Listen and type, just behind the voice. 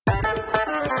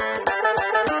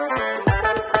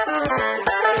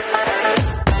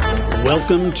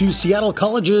Welcome to Seattle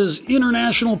College's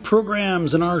international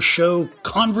programs and our show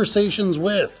Conversations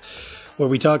With, where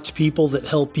we talk to people that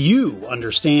help you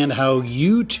understand how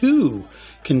you too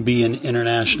can be an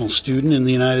international student in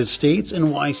the United States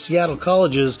and why Seattle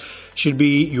Colleges should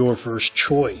be your first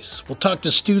choice. We'll talk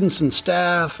to students and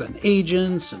staff and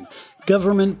agents and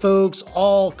government folks,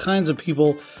 all kinds of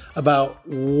people about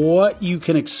what you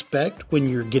can expect when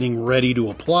you're getting ready to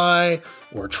apply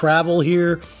or travel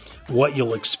here, what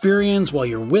you'll experience while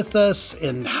you're with us,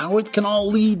 and how it can all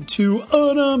lead to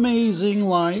an amazing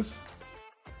life.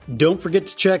 Don't forget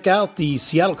to check out the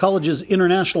Seattle College's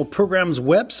International Programs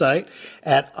website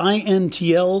at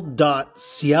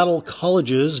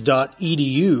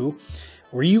intl.seattlecolleges.edu,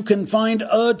 where you can find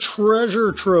a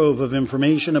treasure trove of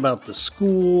information about the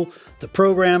school, the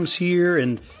programs here,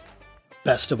 and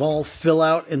best of all, fill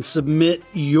out and submit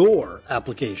your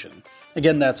application.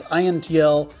 Again, that's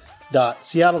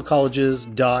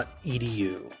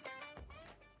intl.seattlecolleges.edu.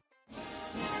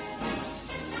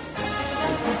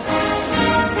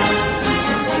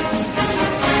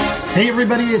 Hey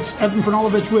everybody, it's Evan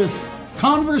Fernalovich with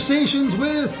Conversations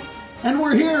With, and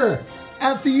we're here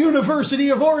at the University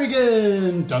of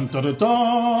Oregon, dun, dun, dun,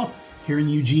 dun, here in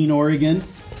Eugene, Oregon.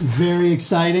 Very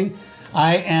exciting.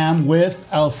 I am with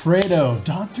Alfredo,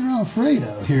 Dr.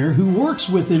 Alfredo here, who works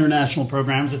with international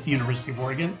programs at the University of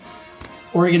Oregon.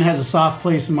 Oregon has a soft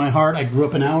place in my heart. I grew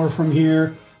up an hour from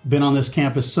here, been on this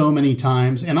campus so many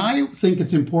times, and I think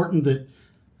it's important that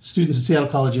students at Seattle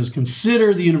Colleges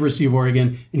consider the University of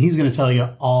Oregon, and he's going to tell you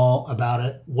all about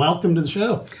it. Welcome to the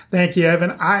show. Thank you,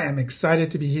 Evan. I am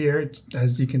excited to be here,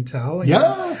 as you can tell.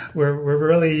 Yeah. We're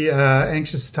really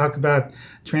anxious to talk about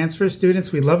transfer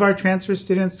students. We love our transfer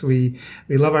students. We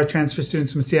love our transfer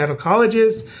students from Seattle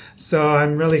Colleges. So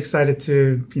I'm really excited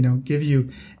to, give you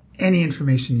any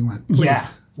information you want. Please. Yeah.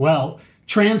 Well,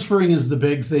 transferring is the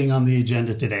big thing on the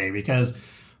agenda today, because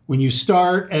when you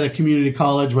start at a community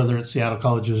college, whether it's Seattle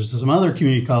Colleges or some other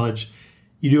community college,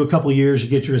 you do a couple years,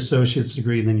 you get your associate's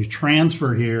degree, and then you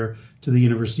transfer here to the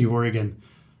University of Oregon.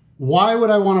 Why would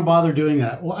I want to bother doing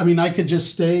that? Well, I mean, I could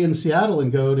just stay in Seattle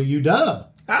and go to UW.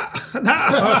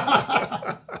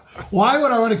 Why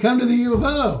would I want to come to the U of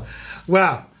O?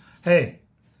 Well, hey,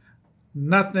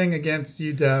 nothing against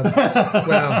UW.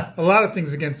 Well, a lot of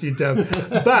things against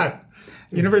UW. But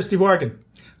University of Oregon,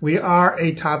 we are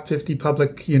a top 50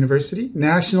 public university,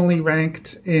 nationally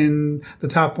ranked in the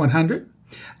top 100.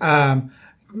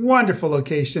 Wonderful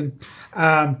location.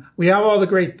 We have all the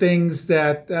great things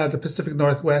that the Pacific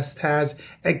Northwest has,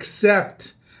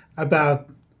 except about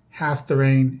half the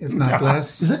rain, if not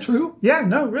less. Is that true? Yeah,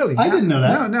 no, really. I didn't know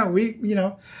that. No, we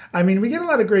get a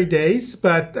lot of great days,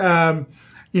 but,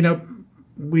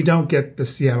 we don't get the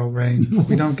Seattle rain.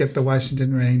 We don't get the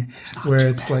Washington rain, where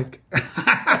it's like...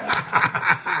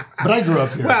 But I grew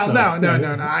up here. Well, so, no.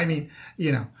 I mean,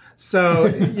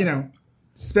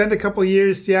 spend a couple of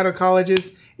years, Seattle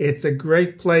Colleges. It's a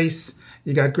great place.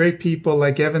 You got great people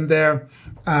like Evan there.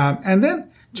 And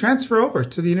then transfer over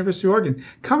to the University of Oregon.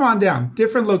 Come on down.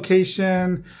 Different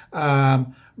location.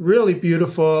 Really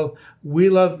beautiful. We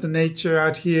love the nature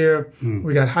out here.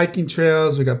 We got hiking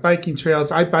trails. We got biking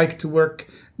trails. I bike to work,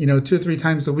 2 or 3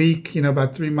 times a week,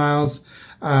 about 3 miles.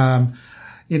 The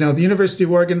University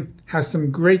of Oregon has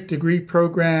some great degree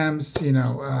programs,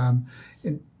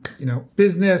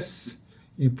 business,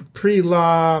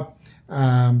 pre-law.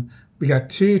 We got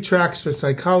 2 tracks for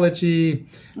psychology.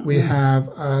 We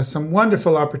have some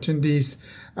wonderful opportunities.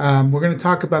 We're going to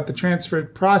talk about the transfer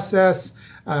process.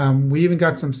 We even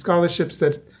got some scholarships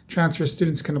that transfer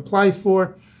students can apply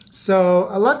for. So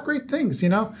a lot of great things,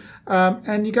 and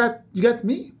you got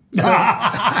me. So.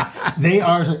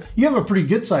 You have a pretty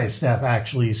good sized staff,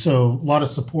 actually. So a lot of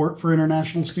support for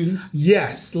international students?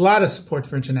 Yes, a lot of support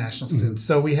for international students.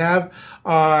 So we have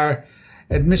our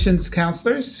admissions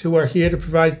counselors who are here to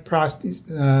provide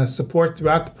support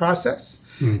throughout the process.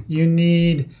 You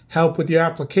need help with your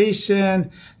application.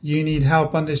 You need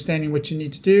help understanding what you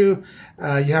need to do.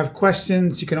 You have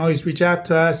questions. You can always reach out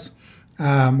to us.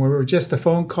 We're just a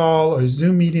phone call or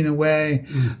Zoom meeting away.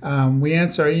 We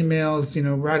answer our emails,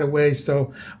 right away.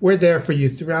 So we're there for you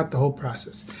throughout the whole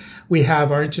process. We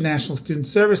have our international student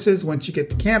services. Once you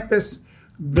get to campus,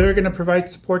 they're going to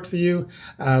provide support for you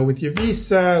with your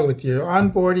visa, with your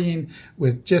onboarding,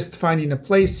 with just finding a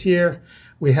place here.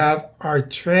 We have our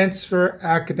transfer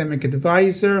academic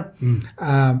advisor,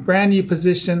 brand new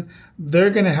position.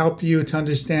 They're going to help you to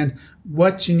understand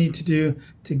what you need to do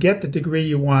to get the degree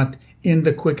you want in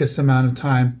the quickest amount of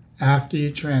time after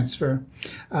you transfer.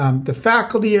 The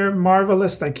faculty are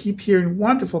marvelous. I keep hearing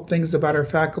wonderful things about our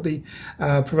faculty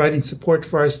providing support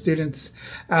for our students.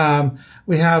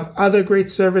 We have other great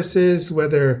services,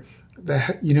 whether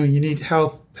you need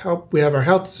help. We have our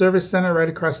health service center right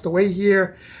across the way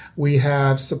here. We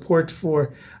have support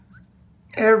for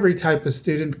every type of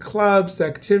student, clubs,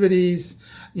 activities,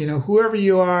 whoever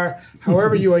you are,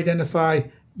 however you identify,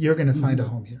 you're going to find a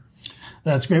home here.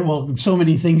 That's great. Well, so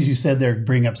many things you said there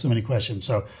bring up so many questions.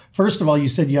 So first of all, you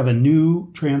said you have a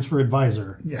new transfer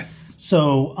advisor. Yes.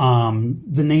 So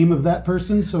the name of that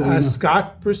person?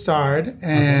 Scott Broussard.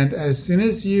 And as soon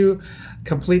as you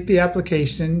complete the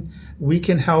application, we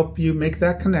can help you make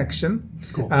that connection.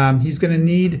 Cool. He's going to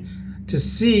need to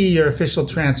see your official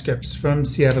transcripts from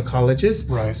Seattle colleges,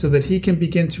 right, so that he can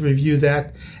begin to review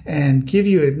that and give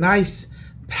you a nice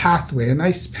pathway, a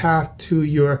nice path to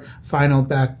your final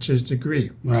bachelor's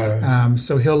degree. Right.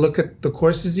 So he'll look at the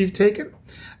courses you've taken.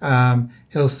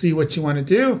 He'll see what you want to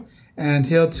do, and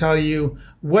he'll tell you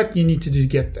what you need to do to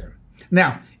get there.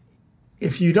 Now,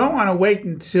 if you don't want to wait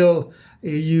until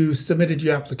you submitted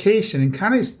your application and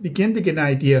kind of begin to get an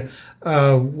idea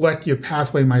of what your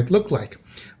pathway might look like,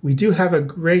 we do have a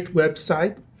great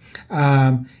website.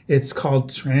 It's called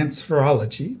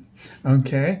Transferology.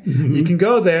 Okay. Mm-hmm. You can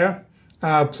go there,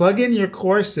 plug in your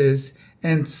courses,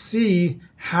 and see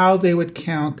how they would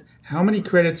count, how many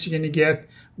credits you're going to get,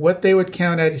 what they would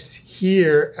count as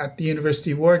here at the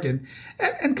University of Oregon,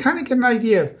 and kind of get an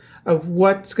idea of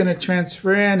what's going to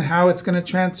transfer in, how it's going to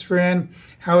transfer in,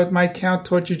 how it might count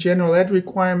towards your general ed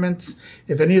requirements,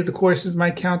 if any of the courses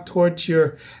might count towards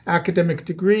your academic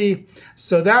degree.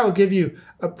 So that will give you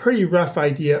a pretty rough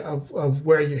idea of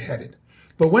where you're headed.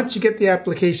 But once you get the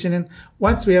application in,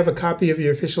 once we have a copy of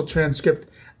your official transcript,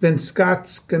 then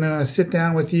Scott's going to sit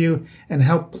down with you and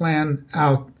help plan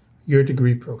out your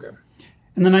degree program.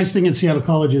 And the nice thing at Seattle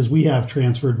College is we have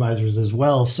transfer advisors as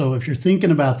well. So if you're thinking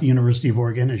about the University of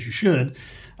Oregon, as you should,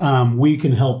 we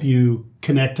can help you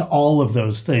connect to all of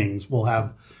those things. We'll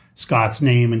have Scott's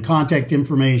name and contact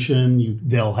information.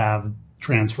 They'll have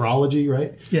Transferology,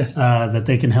 right? Yes. That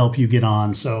they can help you get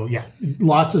on. So yeah,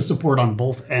 lots of support on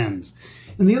both ends.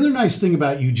 And the other nice thing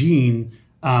about Eugene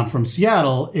from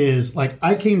Seattle is, like,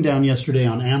 I came down yesterday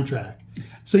on Amtrak.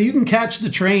 So you can catch the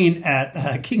train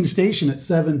at King Station at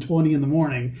 7:20 in the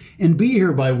morning and be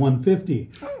here by 1:50.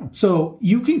 Oh. So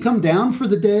you can come down for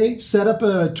the day, set up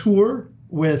a tour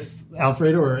with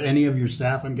Alfredo or any of your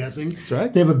staff, I'm guessing. That's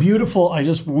right. They have a beautiful, I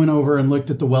just went over and looked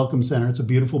at the Welcome Center. It's a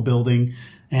beautiful building.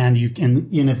 And you can,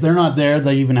 and if they're not there,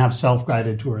 they even have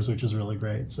self-guided tours, which is really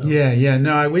great. So yeah.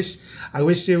 No, I wish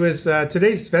it was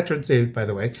today's Veterans Day, by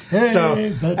the way. Hey, so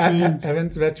veterans.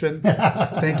 Evans veteran,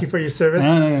 thank you for your service.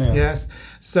 Yeah. Yes.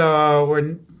 So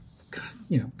we're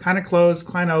kind of closed,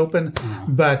 kind of open,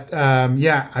 but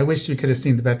I wish we could have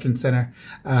seen the Veterans Center.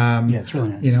 It's really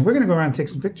nice. We're going to go around and take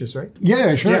some pictures, right?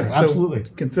 Yeah, sure, yeah, so absolutely.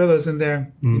 You can throw those in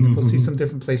there. We'll see some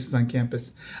different places on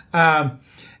campus.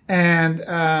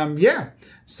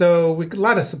 So we got a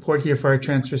lot of support here for our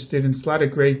transfer students, a lot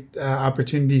of great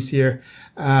opportunities here.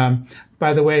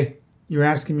 By the way, you were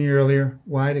asking me earlier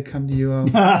why to come to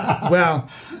UO. Well,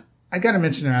 I got to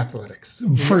mention our athletics.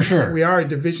 For sure. We are a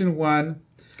Division I.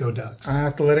 Go Ducks. Our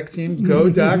athletic team, Go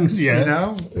Ducks.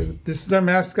 Yes. This is our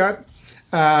mascot.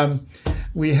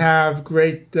 We have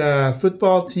great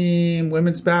football team,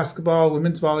 women's basketball,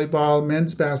 women's volleyball,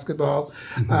 men's basketball.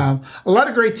 A lot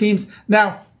of great teams.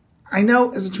 Now, I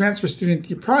know as a transfer student,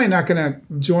 you're probably not going to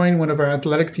join one of our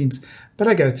athletic teams, but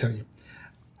I got to tell you,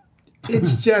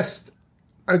 it's just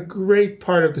a great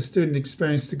part of the student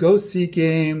experience to go see a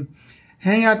game,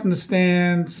 hang out in the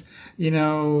stands,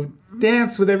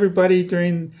 dance with everybody at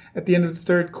the end of the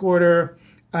third quarter.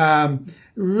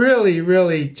 Really,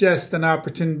 really just an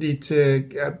opportunity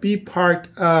to be part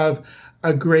of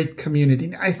a great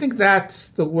community. I think that's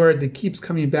the word that keeps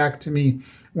coming back to me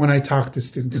when I talk to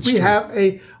students. We have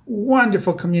a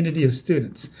wonderful community of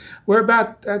students. We're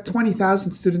about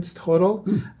 20,000 students total.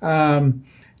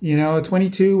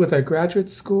 22 with our graduate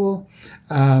school.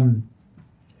 And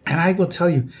I will tell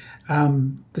you,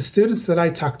 the students that I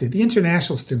talk to, the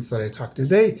international students that I talk to,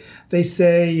 they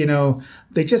say,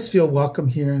 they just feel welcome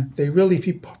here. They really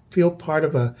feel part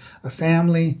of a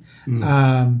family.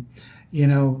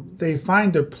 They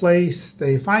find their place.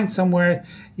 They find somewhere,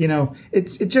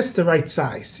 it's just the right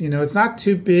size. It's not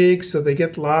too big, so they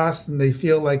get lost and they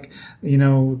feel like,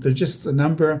 they're just a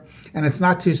number. And it's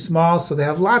not too small, so they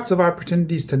have lots of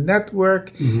opportunities to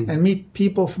network and meet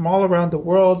people from all around the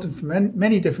world and from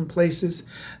many different places.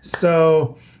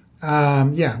 So,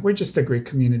 we're just a great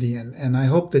community, and I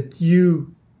hope that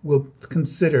you will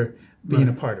consider being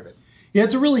a part of it. Yeah,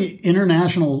 it's a really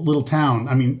international little town.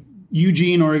 I mean,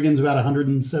 Eugene, Oregon's about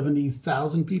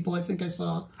 170,000 people, I think I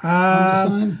saw on the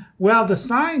sign. Well, the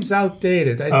sign's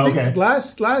outdated. I think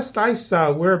last I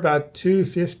saw, we're about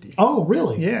 250. Oh,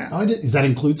 really? Yeah. Oh, does that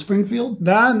include Springfield?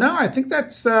 No, I think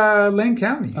that's Lane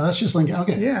County. Oh, that's just Lane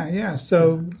County. Okay. Yeah.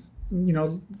 So,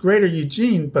 greater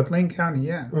Eugene, but Lane County,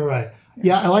 yeah. Right.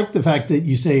 Yeah, I like the fact that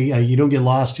you say you don't get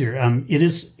lost here.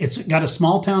 It's got a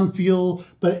small town feel,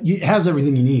 but it has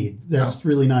everything you need. That's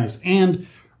really nice. And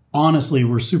honestly,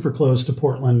 we're super close to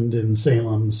Portland and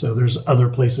Salem, so there's other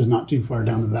places not too far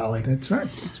down the valley. That's right.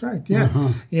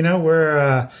 Yeah.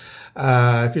 We're,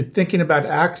 if you're thinking about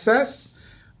access,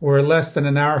 we're less than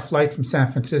an hour flight from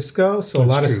San Francisco. So that's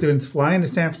a lot of students fly into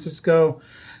San Francisco,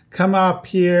 come up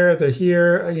here, they're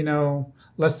here,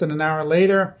 less than an hour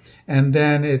later, and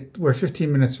then we're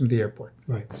 15 minutes from the airport.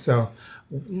 Right. So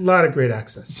a lot of great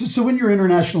access. So when your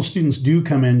international students do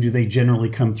come in, do they generally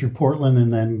come through Portland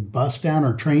and then bus down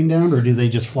or train down, or do they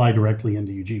just fly directly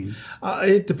into Eugene?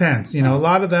 It depends. A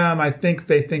lot of them, I think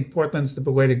they think Portland's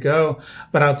the way to go.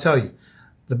 But I'll tell you,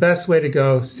 the best way to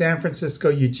go, San Francisco,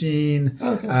 Eugene,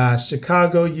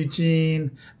 Chicago,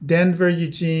 Eugene, Denver,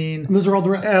 Eugene. And those are all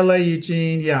direct? LA,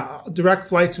 Eugene. Yeah, direct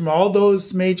flights from all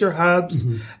those major hubs.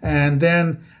 Mm-hmm. And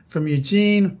then from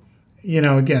Eugene,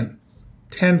 again,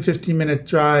 10, 15-minute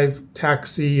drive,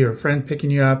 taxi, or a friend picking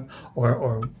you up,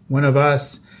 or one of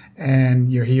us,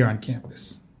 and you're here on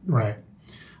campus. Right.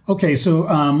 Okay, so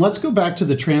let's go back to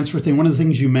the transfer thing. One of the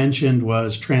things you mentioned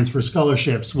was transfer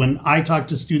scholarships. When I talk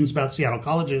to students about Seattle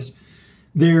colleges,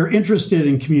 they're interested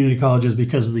in community colleges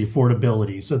because of the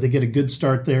affordability. So they get a good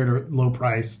start there at a low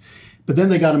price, but then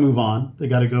they got to move on. They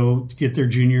got to go to get their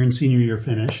junior and senior year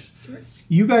finished. Right.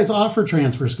 You guys offer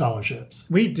transfer scholarships.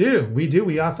 We do.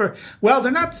 We offer, well,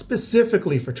 they're not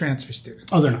specifically for transfer students.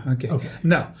 Oh, they're not? Okay.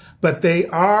 No, but they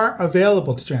are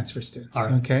available to transfer students. All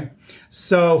right. Okay.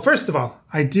 So first of all,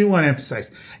 I do want to emphasize,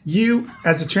 you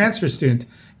as a transfer student,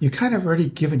 you kind of already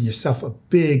given yourself a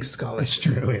big scholarship. That's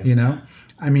true. Yeah.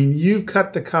 I mean, you've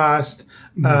cut the cost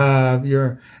of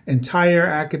your entire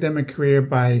academic career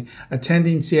by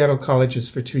attending Seattle colleges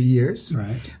for 2 years.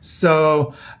 Right.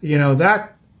 So,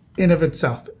 that in of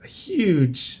itself, a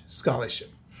huge scholarship.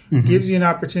 Mm-hmm. Gives you an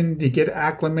opportunity to get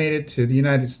acclimated to the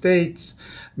United States,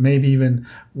 maybe even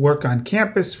work on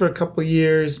campus for a couple of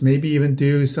years, maybe even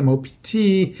do some OPT.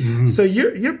 Mm-hmm. So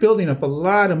you're building up a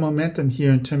lot of momentum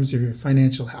here in terms of your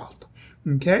financial health.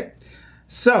 Okay?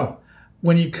 So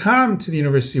when you come to the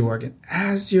University of Oregon,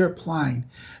 as you're applying,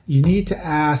 you need to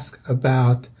ask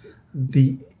about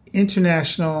the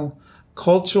International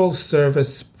Cultural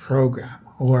Service Program,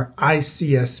 or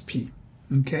ICSP.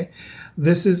 Okay?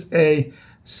 This is a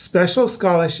special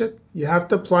scholarship you have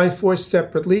to apply for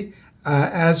separately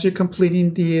as you're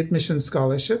completing the admission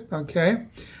scholarship. Okay?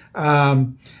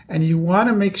 And you want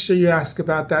to make sure you ask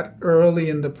about that early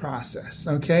in the process.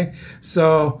 Okay?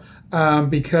 So,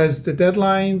 because the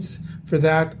deadlines for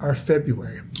that are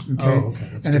February. Okay? Oh,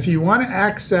 okay. And if you want to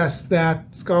access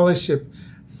that scholarship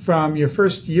from your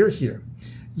first year here,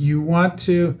 you want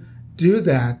to do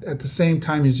that at the same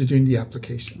time as you're doing the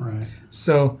application. Right.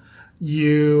 So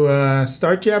you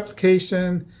start your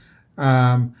application,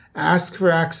 ask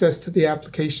for access to the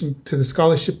application, to the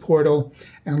scholarship portal,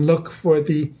 and look for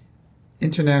the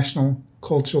International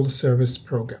Cultural Service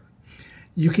Program.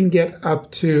 You can get up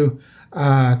to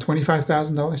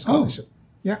 $25,000 scholarship. Oh.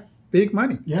 Yeah, big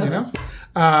money. Yeah,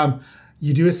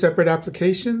 you do a separate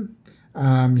application.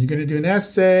 You're going to do an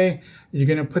essay. You're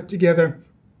going to put together.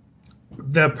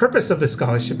 The purpose of the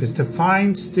scholarship is to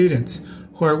find students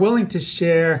who are willing to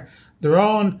share their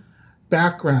own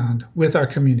background with our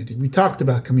community. We talked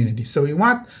about community. So we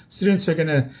want students who are going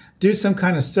to do some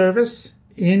kind of service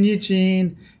in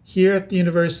Eugene, here at the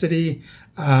university.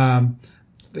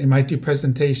 They might do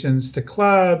presentations to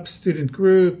clubs, student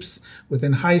groups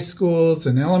within high schools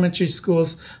and elementary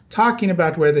schools, talking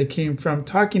about where they came from,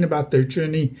 talking about their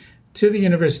journey to the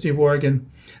University of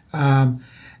Oregon. And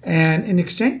in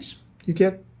exchange, you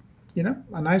get,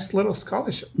 a nice little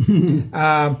scholarship.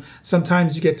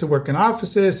 Sometimes you get to work in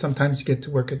offices. Sometimes you get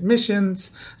to work at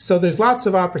missions. So there's lots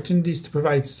of opportunities to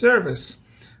provide service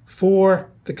for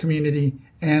the community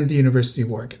and the University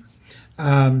of Oregon.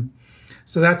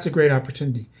 So that's a great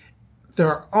opportunity. There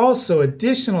are also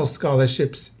additional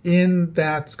scholarships in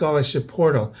that scholarship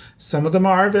portal. Some of them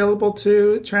are available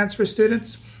to transfer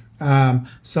students.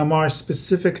 Some are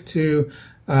specific to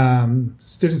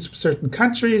students from certain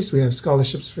countries. We have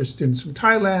scholarships for students from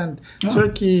Thailand,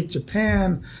 Turkey,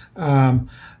 Japan,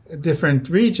 different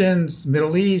regions,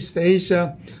 Middle East,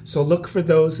 Asia. So look for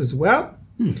those as well.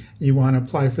 You want to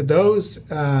apply for those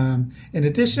in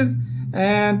addition.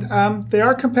 And they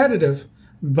are competitive,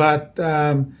 but,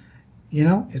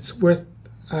 it's worth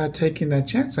taking that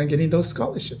chance on getting those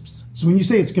scholarships. So when you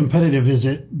say it's competitive, is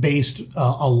it based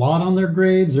a lot on their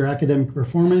grades, their academic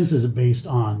performance? Is it based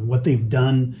on what they've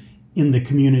done in the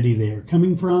community they are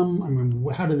coming from? I mean,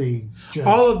 how do they judge?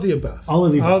 All of the above. All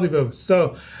of the above.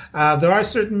 So there are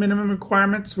certain minimum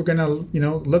requirements. We're going to,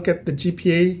 look at the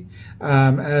GPA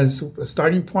as a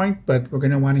starting point, but we're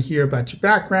going to want to hear about your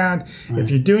background. Right. If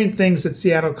you're doing things at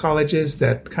Seattle colleges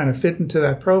that kind of fit into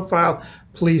that profile,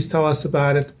 please tell us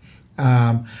about it.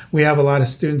 We have a lot of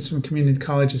students from community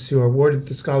colleges who are awarded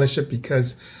the scholarship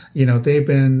because, they've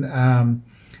been,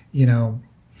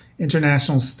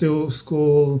 international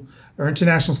school or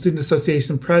International Student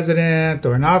Association president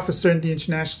or an officer in the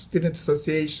International Student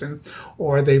Association,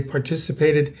 or they've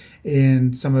participated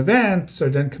in some events or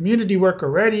done community work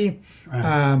already.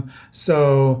 Right.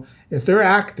 So if they're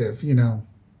active,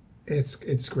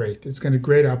 it's great. It's got a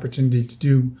great opportunity to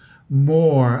do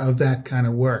more of that kind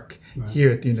of work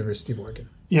here at the University of Oregon.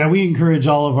 Yeah, we encourage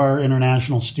all of our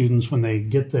international students when they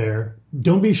get there,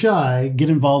 don't be shy, get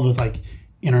involved with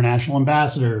international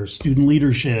ambassador, student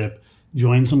leadership,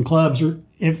 join some clubs, or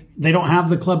if they don't have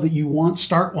the club that you want,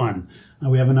 start one.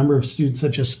 We have a number of students that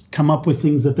just come up with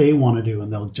things that they want to do,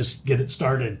 and they'll just get it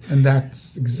started. And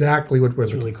that's exactly what we're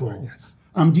looking really cool. for. Yes.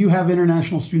 Do you have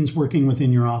international students working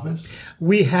within your office?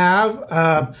 We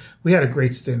have. We had a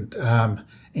great student,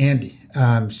 Andy.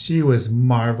 She was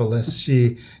marvelous.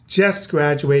 She just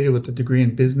graduated with a degree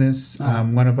in business,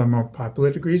 one of our more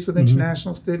popular degrees with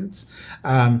international students.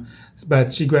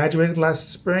 But she graduated last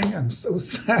spring. I'm so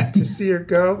sad to see her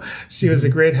go. She was a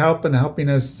great help in helping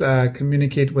us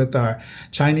communicate with our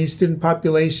Chinese student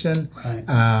population.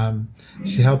 Right.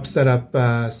 She helped set up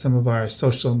some of our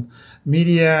social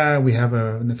media. We have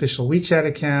an official WeChat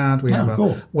account. We have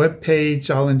a web page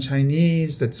all in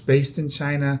Chinese that's based in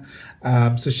China.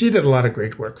 So she did a lot of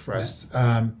great work for us.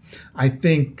 I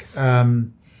think,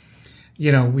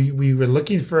 we were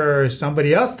looking for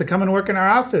somebody else to come and work in our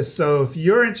office. So if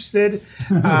you're interested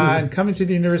in coming to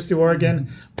the University of Oregon,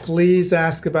 please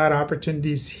ask about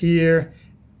opportunities here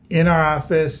in our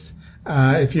office.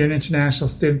 If you're an international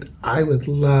student, I would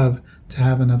love to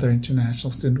have another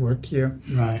international student work here.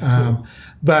 Right. Cool.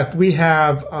 But we do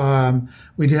have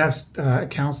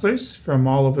counselors from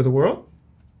all over the world.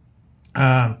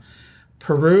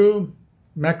 Peru,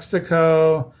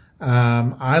 Mexico.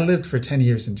 I lived for 10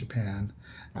 years in Japan.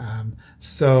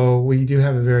 So we do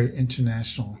have a very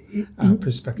international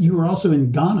perspective. You were also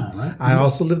in Ghana, right? I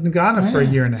also lived in Ghana for a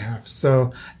year and a half.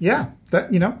 So that,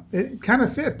 it kind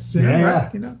of fits. Right?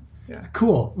 Yeah.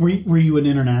 Cool. Were you an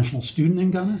international student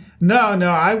in Ghana? No.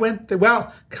 I went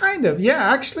kind of.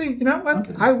 Yeah, actually, you know what?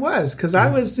 Okay. I was, because I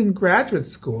was in graduate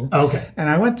school. Okay. And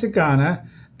I went to Ghana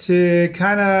to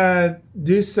kind of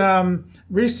do some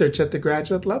research at the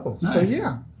graduate level. Nice. So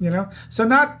yeah,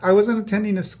 I wasn't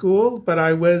attending a school, but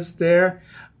I was there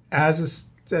as a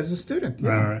student.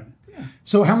 Yeah. All right. Yeah.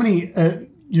 So how many?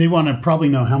 They want to probably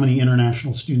know how many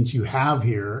international students you have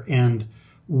here, and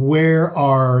where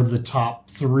are the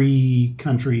top 3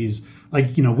 countries?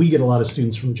 We get a lot of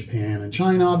students from Japan and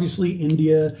China. Obviously,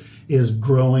 India is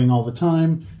growing all the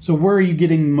time. So where are you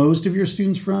getting most of your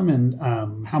students from, and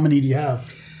how many do you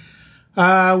have?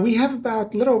 We have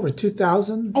about a little over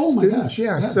 2,000 students. My gosh.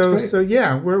 Yeah. That's so great. So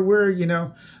yeah,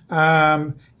 we're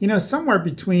somewhere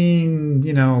between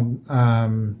 5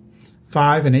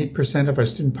 and 8% of our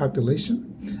student population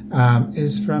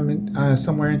is from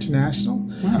somewhere international.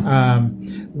 Wow.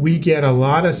 We get a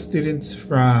lot of students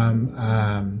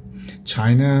from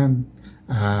China,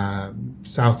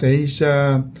 South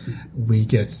Asia. We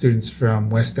get students from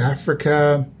West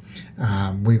Africa.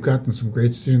 We've gotten some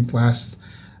great students last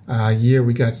year.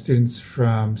 We got students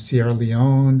from Sierra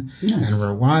Leone and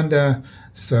Rwanda.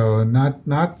 So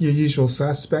not your usual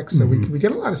suspects. So we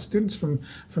get a lot of students from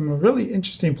really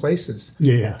interesting places.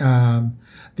 Yeah.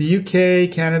 The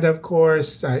UK, Canada, of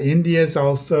course. India is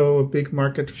also a big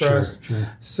market for us. Sure.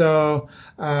 So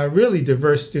really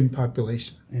diverse student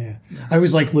population. Yeah. I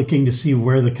always like looking to see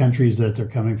where the countries that they're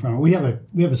coming from. We have a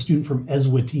student from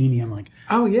Eswatini. I'm like,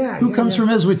 oh yeah, who comes from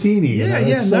Eswatini?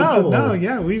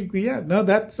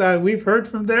 That's we've heard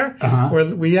from there.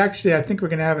 We actually, I think we're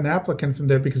going to have an applicant from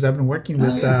there because I've been working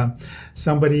with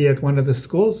somebody at one of the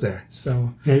schools there.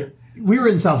 So. Okay. We were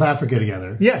in South Africa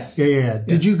together. Yes. Yeah.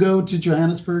 Did you go to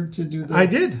Johannesburg to do that? I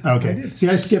did. Okay. I did. See,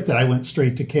 I skipped it. I went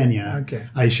straight to Kenya. Okay.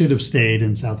 I should have stayed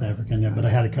in South Africa, but I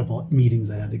had a couple of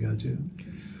meetings I had to go to.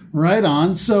 Right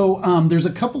on. So there's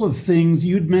a couple of things.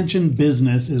 You'd mentioned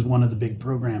business is one of the big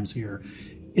programs here.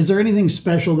 is there anything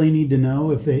special they need to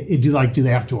know if they do they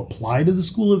have to apply to the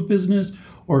School of Business,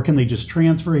 or can they just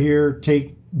transfer here,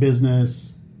 take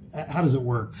business? How does it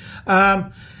work?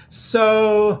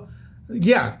 So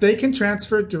yeah, they can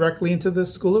transfer directly into the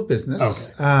School of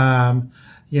Business. Okay.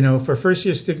 For first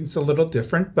year students, a little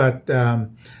different, but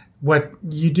what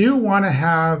you do want to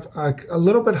have a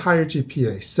little bit higher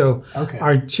GPA. So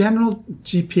our general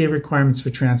GPA requirements for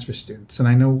transfer students, and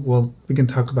I know we can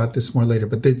talk about this more later,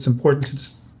 but it's important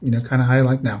to kind of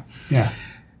highlight now. Yeah.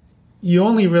 You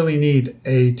only really need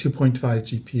a 2.5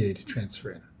 GPA to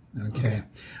transfer in. Okay.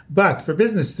 But for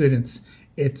business students,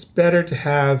 it's better to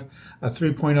have a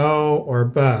 3.0 or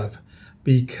above,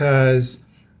 because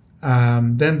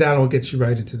then that'll get you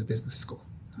right into the business school.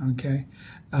 Okay.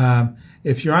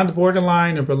 If you're on the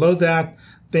borderline or below that,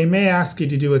 they may ask you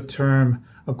to do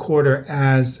a quarter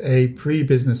as a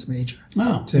pre-business major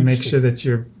to make sure that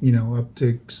you're, up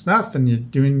to snuff and you're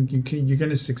going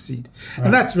to succeed. Right.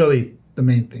 And that's really the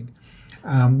main thing.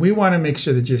 We want to make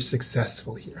sure that you're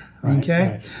successful here.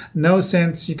 Okay. Right. No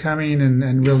sense you coming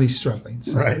and really struggling.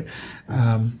 So, right.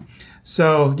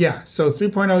 So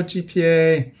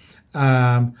 3.0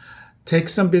 GPA, take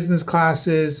some business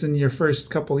classes in your first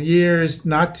couple of years,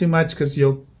 not too much because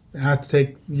you'll have to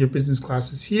take your business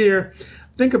classes here.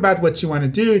 Think about what you want to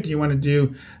do. Do you want to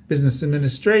do business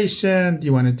administration? Do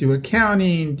you want to do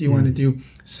accounting? Do you want to do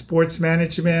sports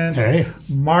management,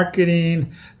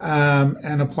 marketing,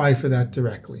 and apply for that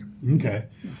directly? Okay.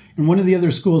 And one of the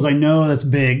other schools I know that's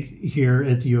big here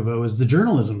at the U of O is the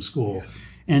journalism school. Yes.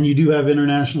 And you do have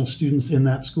international students in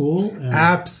that school?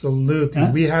 Absolutely.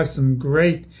 We have some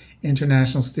great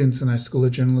international students in our School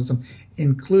of Journalism,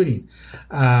 including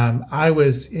I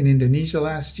was in Indonesia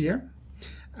last year,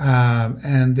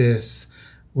 and this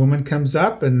woman comes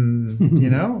up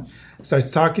and,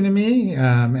 starts talking to me,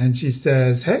 and she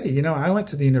says, hey, I went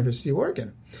to the University of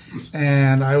Oregon.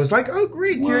 And I was like, oh,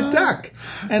 great, you're a duck.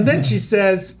 And then she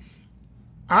says,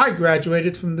 I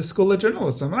graduated from the School of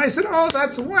Journalism. And I said, oh,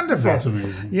 that's wonderful. That's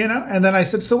amazing. And then I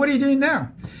said, so what are you doing now?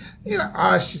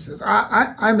 She says,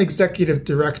 I'm executive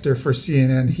director for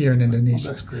CNN here in Indonesia.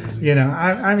 Oh, that's crazy.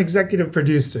 I'm executive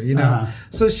producer,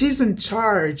 So she's in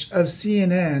charge of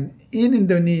CNN in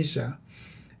Indonesia,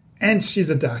 and she's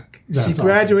a duck. She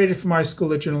graduated from our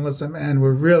School of Journalism, and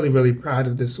we're really, really proud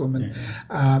of this woman.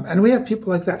 Yeah. And we have people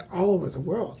like that all over the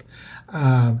world.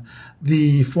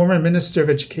 The former Minister of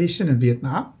Education in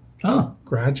Vietnam,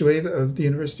 graduate of the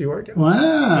University of Oregon.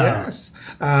 Wow. Yes.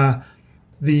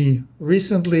 The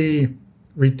recently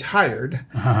retired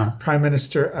Prime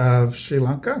Minister of Sri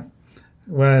Lanka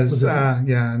was he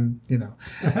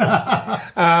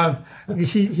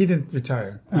didn't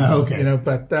retire. Okay.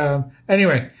 But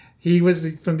anyway, he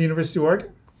was from the University of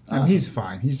Oregon. Awesome. He's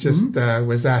fine. He's just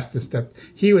was asked to step.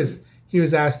 He was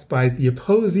asked by the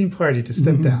opposing party to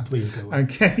step down. Please go on.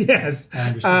 Okay. Yes. I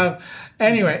understand.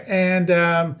 Anyway,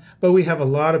 and but we have a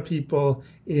lot of people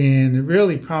in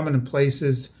really prominent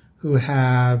places who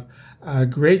have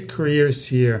great careers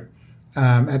here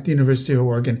at the University of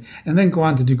Oregon, and then go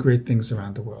on to do great things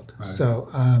around the world. Right.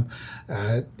 So,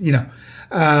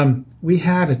 we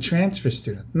had a transfer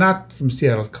student, not from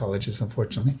Seattle colleges,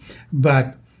 unfortunately,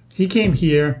 but he came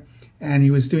here and he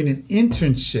was doing an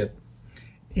internship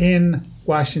in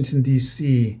Washington,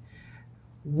 D.C.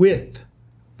 with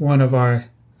one of our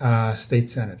state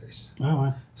senators. Oh,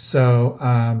 wow.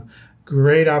 So,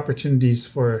 great opportunities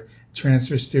for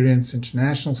transfer students,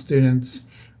 international students.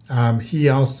 He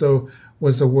also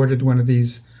was awarded one of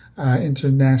these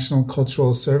International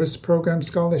Cultural Service Program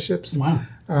scholarships. Wow.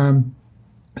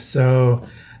 So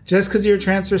just because you're a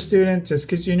transfer student, just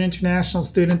because you're an international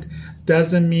student,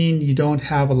 doesn't mean you don't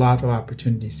have a lot of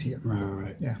opportunities here.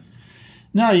 Right. Yeah.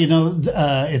 No,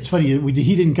 it's funny.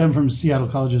 He didn't come from Seattle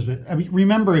colleges, but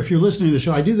remember, if you're listening to the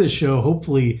show, I do this show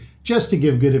hopefully just to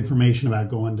give good information about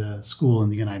going to school in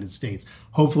the United States.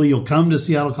 Hopefully you'll come to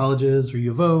Seattle colleges or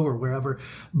U of O or wherever.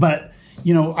 But,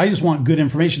 I just want good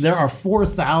information. There are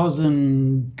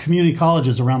 4,000 community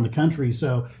colleges around the country.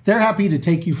 So they're happy to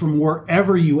take you from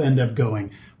wherever you end up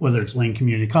going, whether it's Lane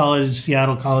Community College,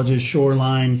 Seattle colleges,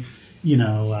 Shoreline,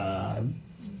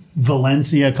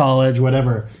 Valencia College,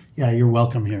 whatever. Yeah, you're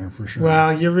welcome here for sure.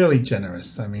 Well, you're really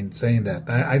generous. I mean, saying that,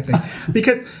 I think,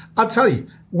 because I'll tell you,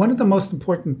 one of the most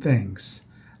important things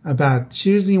about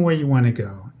choosing where you want to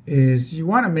go is you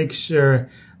want to make sure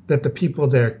that the people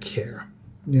there care,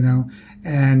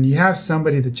 and you have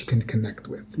somebody that you can connect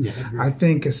with. Yeah, I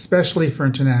think especially for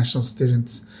international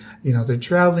students, they're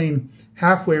traveling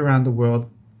halfway around the world,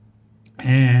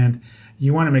 and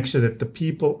you want to make sure that the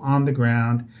people on the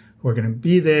ground who are going to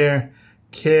be there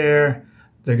care,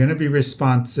 They're going to be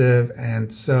responsive.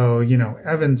 And so,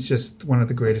 Evan's just one of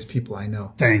the greatest people I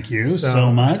know. Thank you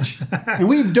so much. And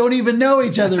we don't even know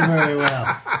each other very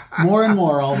well. More and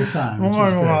more all the time. More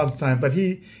and more all the time. But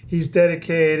he's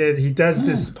dedicated. He does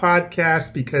this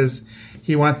podcast because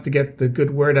he wants to get the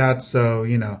good word out. So,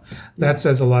 that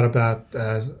says a lot about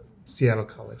Seattle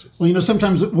colleges. Well,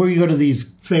 sometimes when you go to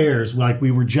these fairs, like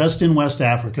we were just in West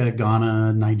Africa,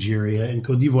 Ghana, Nigeria, and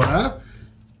Cote d'Ivoire.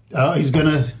 Oh, he's going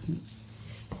to...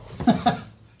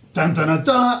 Dun, dun, dun,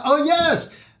 dun. Oh,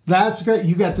 yes. That's great.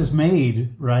 You got this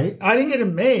made, right? I didn't get it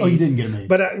made. Oh, you didn't get it made.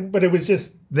 But it was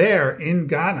just there in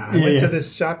Ghana. I went to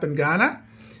this shop in Ghana,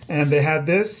 and they had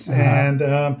this. And,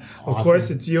 of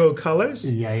course, it's UO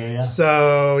colors. Yeah.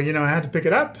 So, I had to pick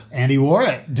it up. And he wore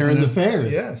it during the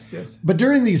fairs. Yes. But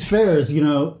during these fairs,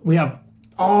 we have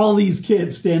all these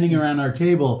kids standing around our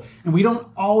table, and we don't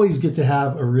always get to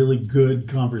have a really good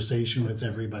conversation with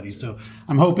everybody. So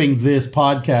I'm hoping this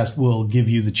podcast will give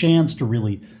you the chance to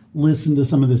really listen to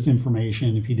some of this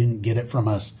information if you didn't get it from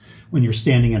us when you're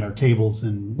standing at our tables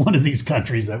in one of these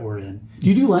countries that we're in. Do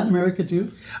you do Latin America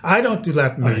too? I don't do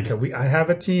Latin America. I have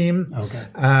a team. Okay.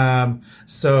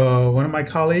 So one of my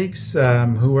colleagues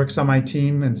who works on my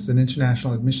team and is an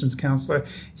international admissions counselor,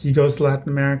 he goes to Latin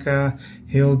America.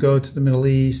 He'll go to the Middle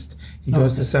East. He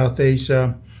goes to South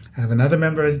Asia. I have another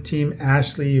member of the team,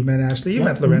 Ashley. You met Ashley. You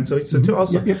met Lorenzo. So too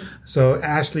also. Yep. So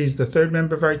Ashley's the third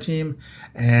member of our team,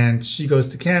 and she goes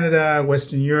to Canada,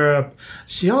 Western Europe.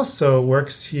 She also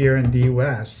works here in the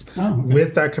U.S.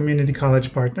 With our community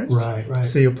college partners. Right.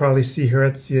 So you'll probably see her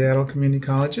at Seattle Community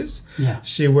Colleges. Yeah.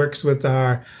 She works with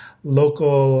our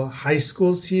local high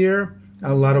schools here.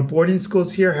 A lot of boarding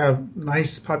schools here have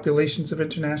nice populations of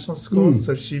international schools,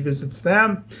 so she visits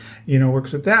them,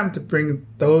 works with them to bring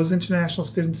those international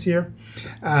students here.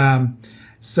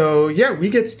 We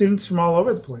get students from all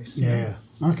over the place. Yeah.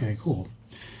 Okay, cool.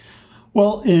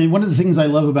 Well, and one of the things I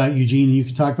love about Eugene, you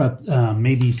could talk about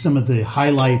maybe some of the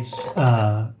highlights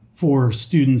for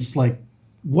students, like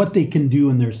what they can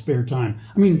do in their spare time.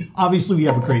 I mean, obviously we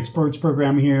have a great sports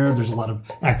program here. There's a lot of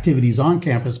activities on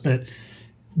campus, but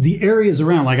the areas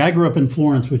around, like I grew up in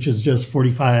Florence, which is just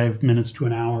 45 minutes to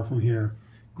an hour from here.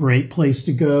 Great place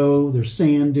to go. There's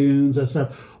sand dunes, that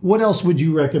stuff. What else would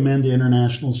you recommend to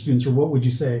international students, or what would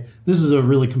you say? This is a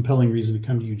really compelling reason to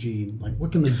come to Eugene. Like,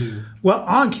 what can they do? Well,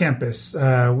 on campus,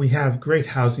 we have great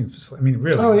housing facilities. I mean,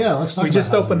 really. Oh, yeah. Let's talk about We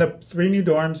just housing. opened up 3 new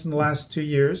dorms in the last 2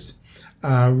 years.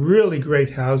 Really great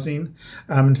housing.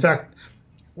 In fact,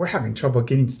 we're having trouble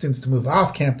getting students to move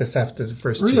off campus after the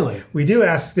first year. Really? We do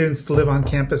ask students to live on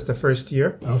campus the first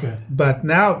year. Okay. But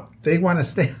now they want to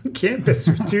stay on campus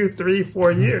for 2, 3,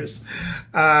 4 years.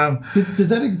 Does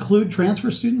that include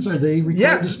transfer students? Are they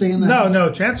required to stay in the house?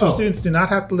 No. Transfer students do not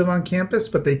have to live on campus,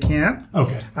 but they can.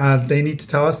 Okay. They need to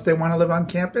tell us they want to live on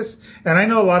campus. And I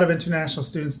know a lot of international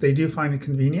students, they do find it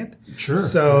convenient. Sure.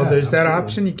 So Yeah, there's that absolutely.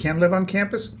 option. You can live on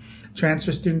campus.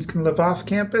 Transfer students can live off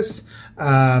campus.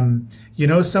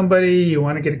 Somebody, you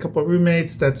want to get a couple of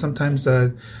roommates, that's sometimes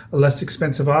a less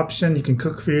expensive option. You can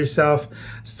cook for yourself,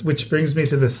 which brings me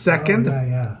to the second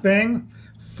thing,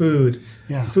 food.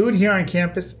 Yeah. Food here on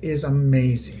campus is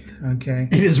amazing. Okay.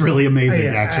 It is really amazing,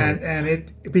 actually.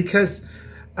 And because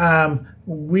if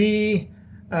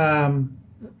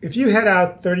you head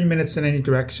out 30 minutes in any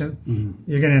direction,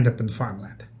 you're going to end up in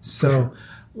farmland. So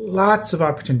lots of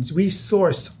opportunities. We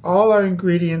source all our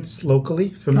ingredients locally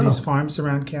from these farms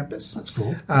around campus. That's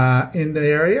cool. In the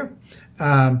area.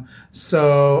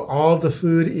 So all the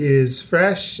food is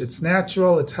fresh, it's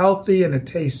natural, it's healthy, and it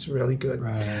tastes really good.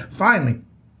 Right. Finally,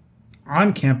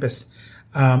 on campus,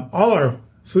 all our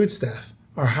food staff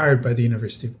are hired by the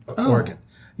University of Oregon.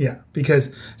 Yeah,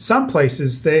 because some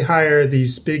places they hire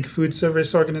these big food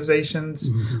service organizations.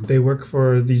 They work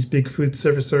for these big food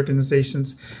service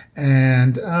organizations,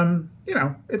 and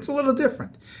it's a little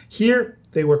different. Here,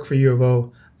 they work for U of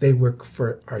O. They work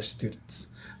for our students,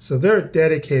 so they're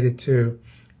dedicated to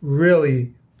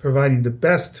really providing the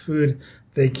best food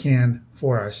they can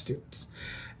for our students.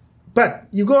 But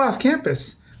you go off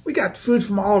campus, we got food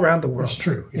from all around the world. That's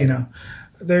true. Yeah.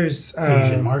 There's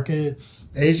Asian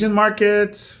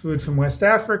markets, food from West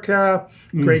Africa,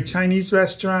 great Chinese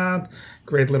restaurant,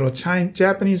 great little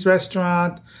Japanese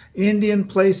restaurant, Indian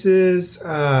places.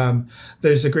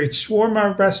 There's a great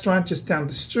shawarma restaurant just down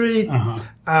the street.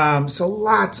 So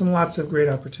lots and lots of great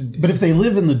opportunities. But if they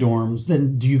live in the dorms,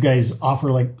 then do you guys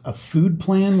offer like a food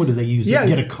plan? What do they use? Yeah,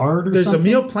 Get a card or there's something?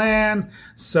 There's a meal plan,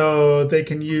 so they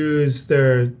can use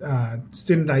their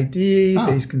student ID.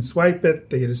 They can swipe it.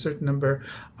 They get a certain number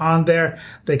on there.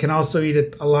 They can also eat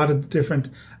at a lot of different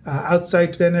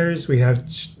outside vendors. We have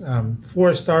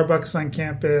 4 Starbucks on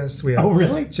campus. We have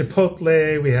really?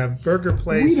 Chipotle. We have Burger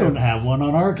Place. We don't have one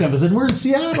on our campus, and we're in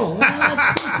Seattle.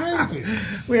 That's so crazy.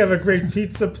 We have a great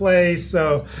pizza place.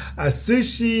 So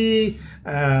sushi.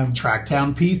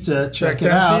 Tracktown Pizza. Check it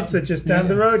Tracktown out. Pizza just down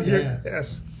the road here. Yeah.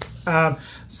 Yes.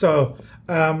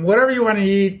 Whatever you want to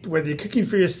eat, whether you're cooking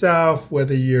for yourself,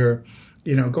 whether you're,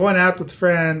 going out with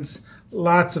friends,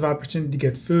 lots of opportunity to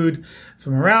get food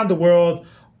from around the world,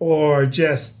 or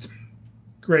just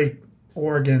great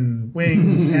Oregon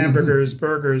wings, hamburgers,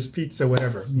 burgers, pizza,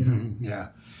 whatever. Yeah.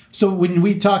 So when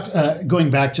we talked, going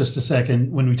back just a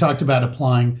second, when we talked about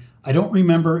applying, I don't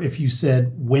remember if you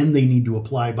said when they need to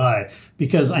apply by,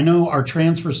 because I know our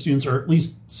transfer students, or at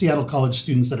least Seattle College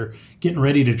students that are getting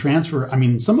ready to transfer, I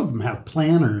mean, some of them have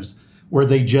planners where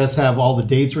they just have all the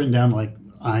dates written down. Like,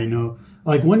 I know,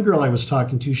 like one girl I was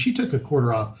talking to, she took a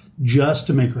quarter off just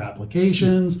to make her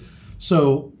applications.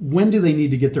 So when do they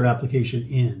need to get their application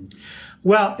in?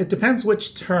 Well, it depends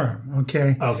which term.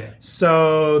 Okay. Okay.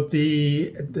 So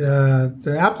the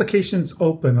applications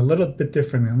open a little bit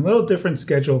differently, a little different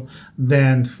schedule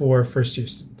than for first year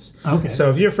students. Okay.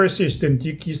 So if you're a first year student,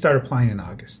 you start applying in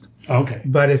August. Okay.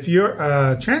 But if you're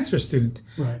a transfer student,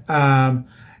 right.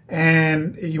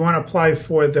 And you want to apply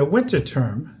for the winter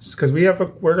term, because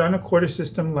we're on a quarter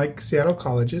system like Seattle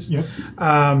colleges. Yep.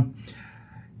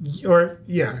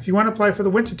 If you want to apply for the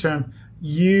winter term,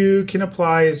 you can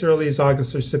apply as early as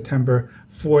August or September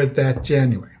for that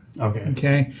January.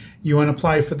 Okay. You want to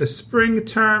apply for the spring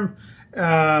term.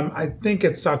 I think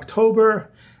it's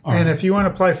October. And if you want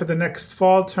to apply for the next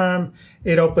fall term,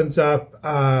 it opens up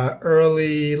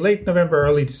late November,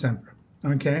 early December.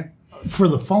 Okay. For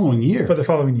the following year. For the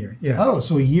following year. Yeah. Oh,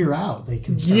 so a year out they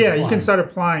can start applying. You can start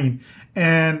applying.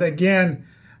 And again,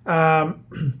 the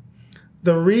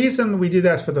reason we do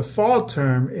that for the fall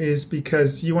term is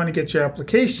because you want to get your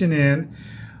application in.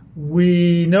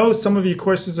 We know some of your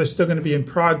courses are still going to be in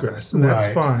progress, and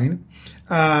that's fine.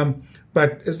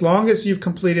 But as long as you've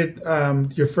completed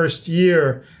your first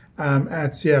year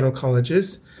at Seattle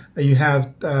colleges, you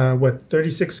have,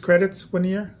 36 credits 1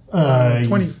 year?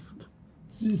 20.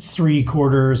 3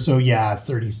 quarters, so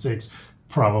 36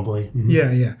 probably. Mm-hmm.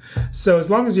 Yeah. So as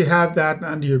long as you have that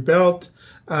under your belt,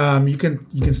 you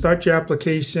can start your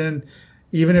application,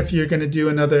 even if you're going to do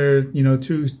another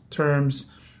 2 terms.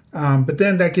 But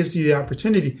then that gives you the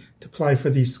opportunity to apply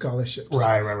for these scholarships.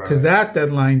 Right. Because that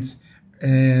deadline's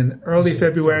in early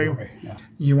February. Yeah.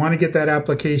 You want to get that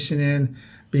application in,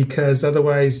 because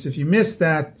otherwise, if you miss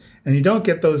that and you don't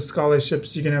get those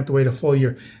scholarships, you're going to have to wait a full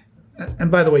year.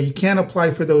 And by the way, you can't apply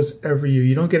for those every year.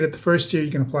 You don't get it the first year, you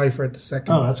can apply for it the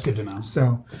second year. Oh, that's good to know.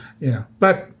 So,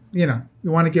 but, you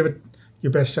want to give it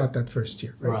your best shot that first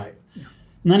year. Right. Yeah.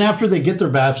 And then after they get their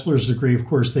bachelor's degree, of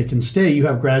course, they can stay. You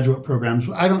have graduate programs.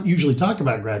 I don't usually talk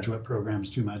about graduate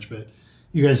programs too much, but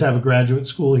you guys have a graduate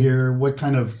school here. What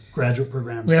kind of graduate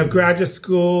programs? We have graduate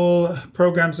school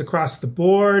programs across the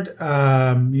board.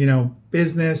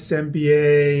 Business,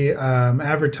 MBA,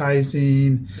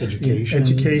 advertising,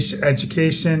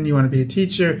 education. You want to be a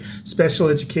teacher, special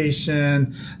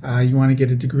education. You want to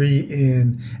get a degree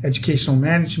in educational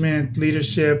management,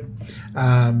 leadership.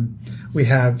 We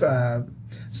have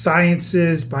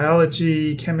sciences,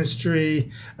 biology,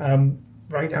 chemistry.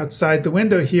 Right outside the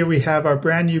window here, we have our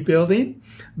brand new building,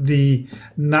 the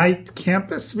Knight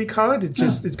campus, we call it.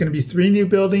 It's going to be 3 new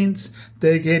buildings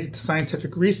dedicated to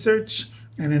scientific research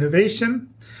and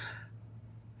innovation,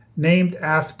 named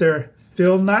after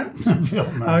Phil Knight.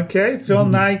 Okay. Phil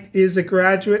Knight is a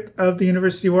graduate of the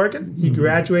University of Oregon. He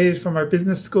graduated from our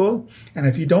business school. And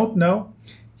if you don't know,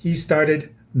 he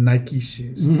started Nike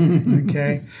shoes.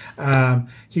 Okay.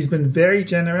 He's been very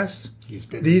generous.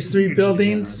 These 3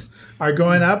 buildings are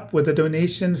going up with a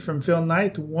donation from Phil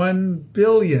Knight, $1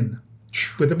 billion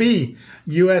with a B,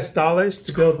 US dollars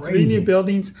to build 3 new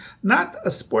buildings, not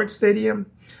a sports stadium,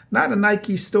 not a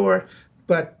Nike store,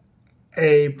 but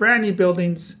a brand new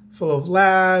buildings full of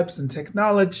labs and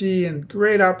technology and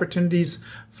great opportunities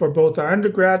for both our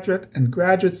undergraduate and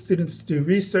graduate students to do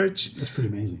research. That's pretty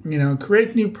amazing.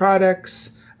 Create new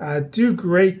products, do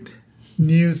great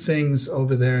new things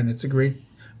over there. And it's a great,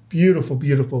 beautiful,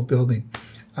 beautiful building.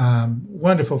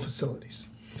 Wonderful facilities.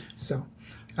 So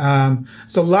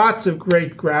lots of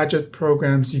great graduate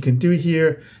programs you can do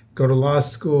here. Go to law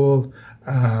school,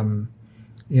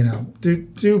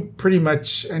 do pretty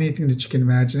much anything that you can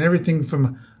imagine. Everything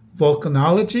from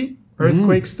volcanology,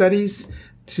 earthquake studies,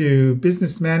 to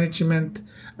business management,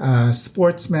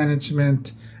 sports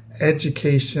management,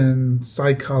 education,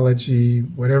 psychology,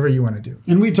 whatever you want to do.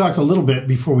 And we talked a little bit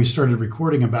before we started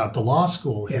recording about the law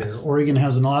school here. Yes. Oregon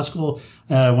has a law school.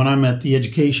 When I'm at the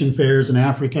education fairs in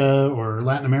Africa or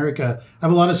Latin America, I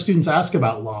have a lot of students ask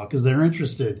about law because they're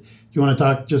interested. You want to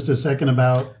talk just a second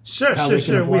about Sure.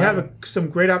 We have some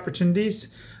great opportunities.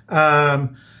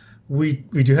 We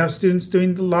do have students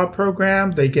doing the law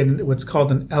program. They get what's called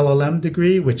an LLM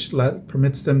degree, which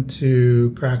permits them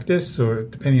to practice, or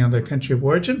depending on their country of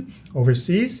origin,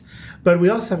 overseas. But we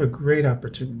also have a great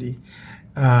opportunity.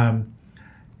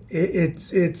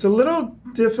 It's a little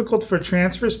difficult for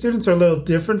transfer students, or a little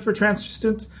different for transfer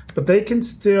students, but they can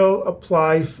still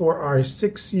apply for our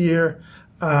 6-year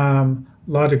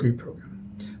law degree program.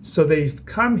 So they've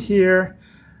come here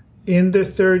in their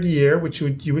 3rd year, which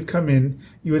you would come in,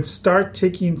 you would start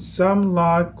taking some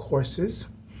law courses.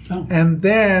 Oh. And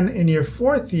then in your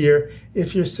 4th year,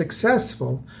 if you're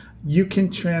successful, you can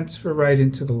transfer right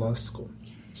into the law school.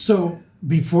 So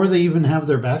before they even have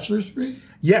their bachelor's degree?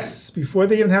 Yes. Before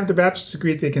they even have their bachelor's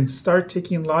degree, they can start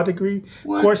taking law degree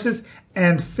courses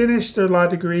and finish their law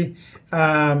degree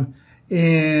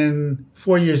in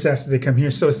 4 years after they come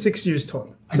here. So 6 years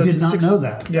total. So I did not know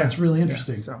that. Yeah. That's really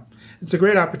interesting. Yeah. So it's a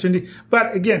great opportunity.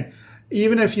 But again,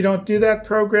 even if you don't do that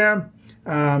program,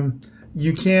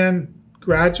 you can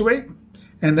graduate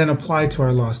and then apply to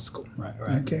our law school. Right.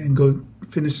 Okay, and go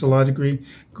finish the law degree.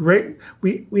 Great.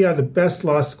 We are the best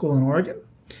law school in Oregon.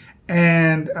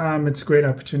 And it's a great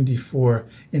opportunity for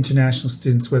international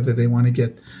students, whether they want to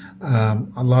get a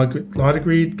law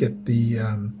degree, get the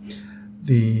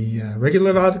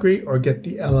regular law degree, or get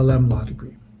the LLM law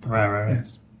degree. Right.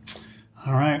 Yes.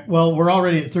 All right. Well, we're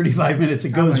already at 35 minutes. It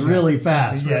goes really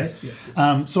fast. Yes.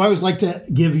 So I always like to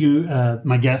give you,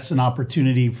 my guests, an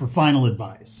opportunity for final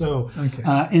advice. So,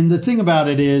 and the thing about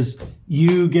it is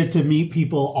you get to meet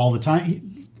people all the time.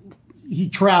 He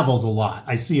travels a lot.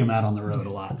 I see him out on the road a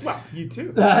lot. Well, you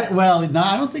too. No,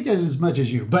 I don't think as much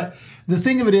as you. But the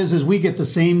thing of it is we get the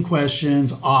same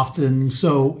questions often.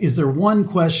 So is there one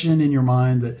question in your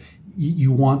mind that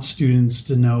you want students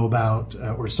to know about,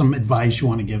 or some advice you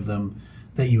want to give them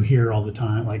that you hear all the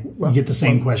time? Like, you get the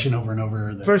same question over and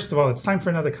over. First of all, it's time for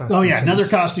another costume change. Another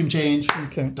costume change.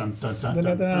 Okay. Dun, dun, dun,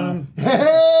 dun, dun.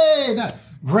 Hey! No,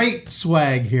 great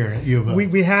swag here at U of O.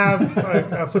 We have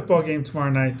a football game tomorrow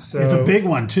night. So it's a big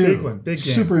one, too. Big one. Big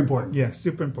game. Super important. Yeah,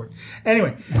 super important.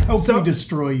 Anyway. I hope we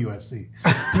destroy USC.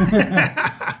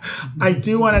 I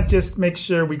do want to just make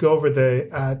sure we go over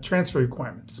the transfer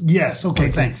requirements. Yes. Okay.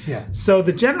 Thanks. Yeah. So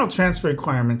the general transfer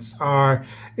requirements are,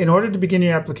 in order to begin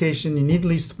your application, you need at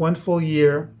least 1 full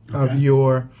year of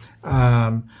your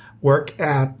work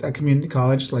at a community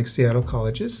college like Seattle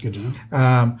colleges. Good to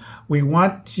know. We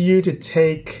want you to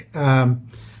take,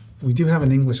 we do have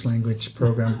an English language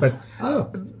program, but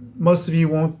most of you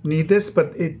won't need this,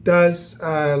 but it does.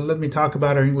 Let me talk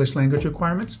about our English language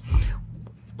requirements.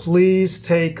 Please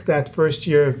take that first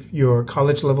year of your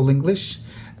college level English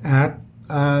at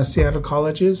Seattle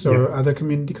colleges or other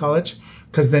community college,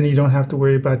 because then you don't have to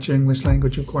worry about your English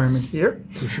language requirement here.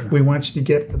 For sure. We want you to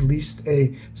get at least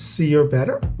a C or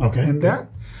better in that.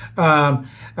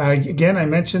 Again, I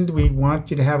mentioned we want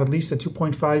you to have at least a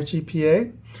 2.5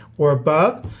 GPA or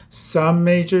above. Some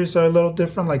majors are a little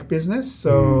different, like business.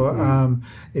 So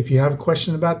if you have a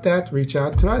question about that, reach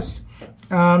out to us.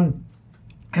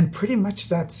 And pretty much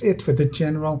that's it for the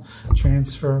general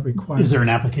transfer requirements. Is there an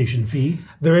application fee?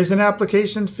 There is an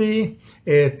application fee.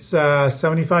 It's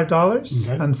 $75.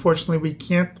 Okay. Unfortunately, we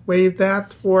can't waive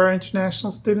that for our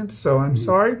international students, so I'm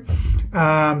sorry.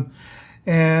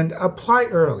 And apply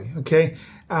early, okay?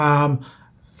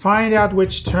 Find out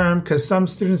which term, because some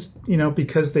students,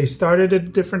 because they started at a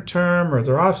different term, or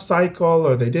they're off cycle,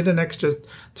 or they did an extra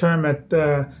term at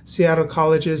Seattle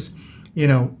colleges,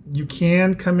 you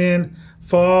can come in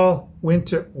fall,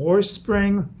 winter, or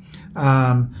spring.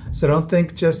 So don't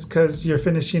think just because you're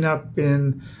finishing up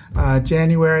in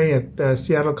January at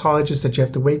Seattle colleges that you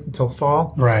have to wait until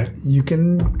fall. Right. You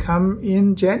can come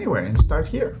in January and start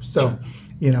here. So,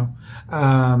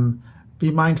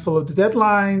 be mindful of the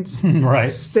deadlines. Right.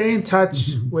 Stay in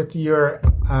touch with your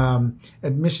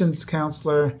admissions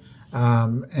counselor.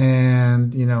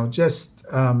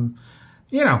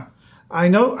 I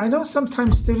know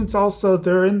sometimes students also,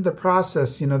 they're in the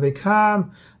process, they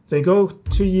come, they go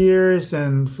 2 years,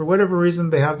 and for whatever reason,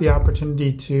 they have the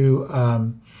opportunity to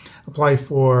apply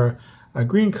for a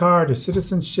green card or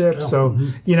citizenship. Oh, so,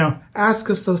 ask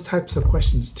us those types of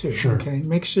questions too. Sure. Okay.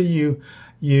 Make sure you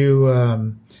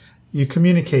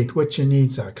communicate what your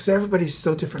needs are, because everybody's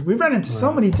so different. We run into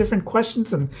so many different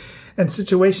questions and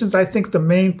situations. I think the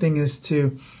main thing is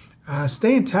to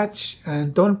stay in touch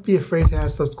and don't be afraid to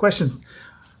ask those questions.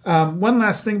 One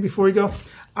last thing before we go.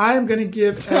 I'm going to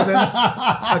give Evan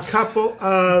a couple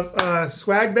of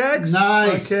swag bags.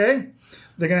 Nice. Okay.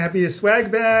 They're going to be a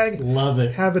swag bag. Love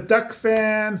it. Have a duck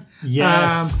fan.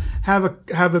 Yes. Have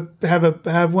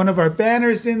one of our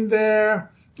banners in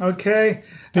there. Okay.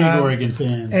 Big Oregon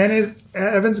fan. And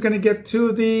Evan's going to get 2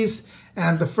 of these.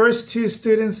 And the first 2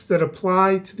 students that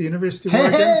apply to the University of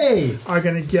Oregon are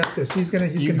going to get this. He's going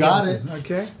to got get it.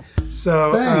 Okay.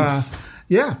 So thanks.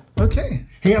 Yeah. Okay.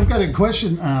 Hey, I've got a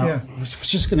question. I was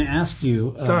just going to ask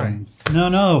you. Sorry.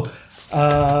 No.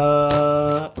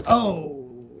 I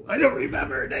don't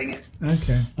remember. Dang it.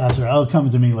 Okay. That's right. It'll come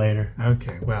to me later.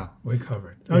 Okay. Well, we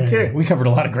covered. Okay. Yeah, we covered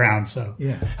a lot of ground. So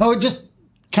yeah. Oh, just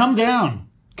come down.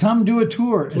 Come do a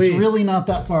tour. Please. It's really not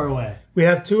that far away. We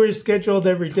have tours scheduled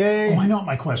every day. Oh, I know what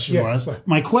my question Yes. was.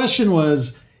 My question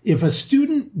was, if a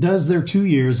student does their 2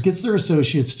 years, gets their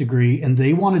associate's degree, and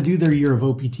they want to do their year of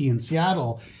OPT in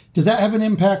Seattle, does that have an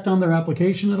impact on their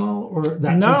application at all? Or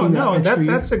that No. extra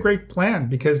year? That's a great plan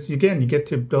because, again, you get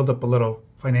to build up a little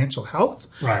financial health.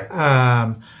 Right.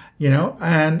 And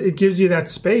it gives you that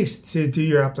space to do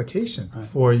your application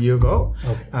for U of O.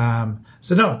 Okay.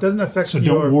 So no, it doesn't affect So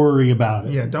don't worry about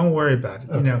it. Yeah, don't worry about it.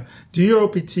 Okay. Do your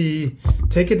OPT,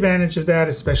 take advantage of that,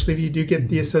 especially if you do get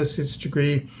the associate's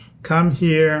degree. Come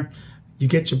here, you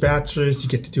get your bachelor's, you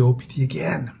get to do OPT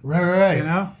again. Right.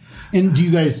 And do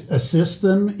you guys assist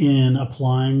them in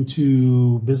applying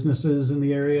to businesses in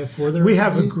the area for their We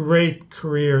have a great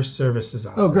career services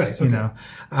office. Oh, great. Okay.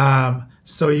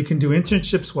 So you can do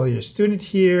internships while you're a student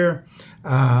here.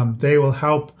 They will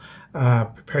help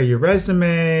prepare your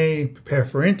resume, prepare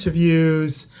for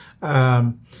interviews.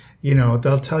 They'll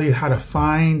tell you how to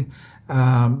find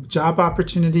job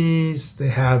opportunities. They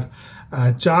have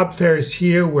job fairs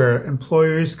here where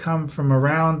employers come from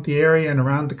around the area and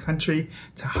around the country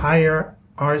to hire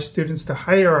our students, to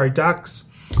hire our ducks.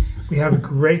 We have a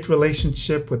great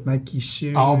relationship with Nike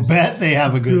Shoes. I'll bet they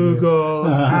have a good Google,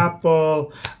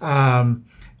 Apple,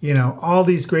 all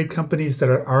these great companies that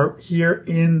are here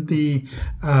in the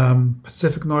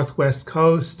Pacific Northwest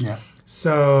coast. Yeah.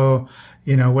 So,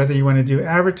 whether you want to do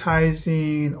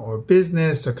advertising or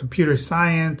business or computer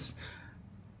science,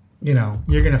 you're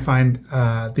going to find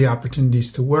the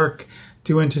opportunities to work,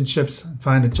 do internships, and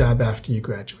find a job after you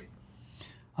graduate.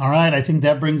 All right. I think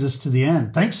that brings us to the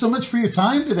end. Thanks so much for your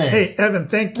time today. Hey, Evan,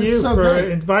 thank you for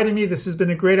inviting me. This has been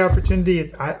a great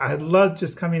opportunity. I love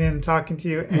just coming in and talking to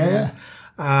you. And,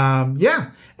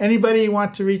 anybody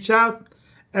want to reach out,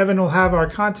 Evan will have our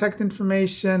contact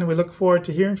information. We look forward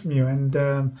to hearing from you. And,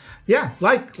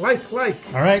 like. All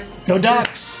right. Go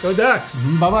Ducks. Go Ducks.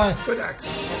 Bye-bye. Go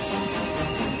Ducks.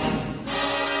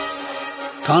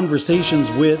 Conversations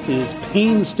With is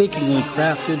painstakingly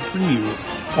crafted for you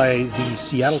by the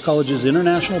Seattle College's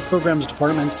International Programs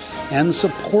Department and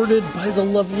supported by the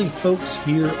lovely folks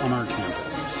here on our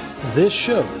campus. This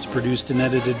show is produced and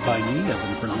edited by me,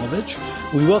 Evan Fernalovich.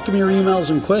 We welcome your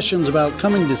emails and questions about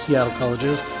coming to Seattle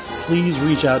Colleges. Please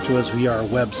reach out to us via our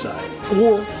website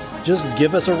or just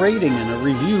give us a rating and a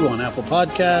review on Apple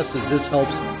Podcasts, as this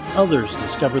helps others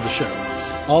discover the show.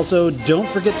 Also, don't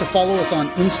forget to follow us on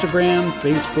Instagram,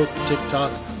 Facebook,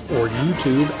 TikTok, or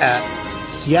YouTube at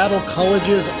Seattle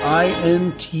Colleges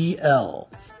INTL.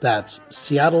 That's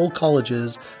Seattle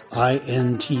Colleges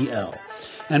INTL.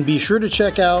 And be sure to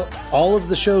check out all of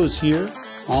the shows here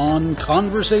on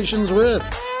Conversations With.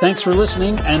 Thanks for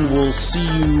listening, and we'll see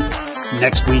you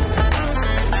next week.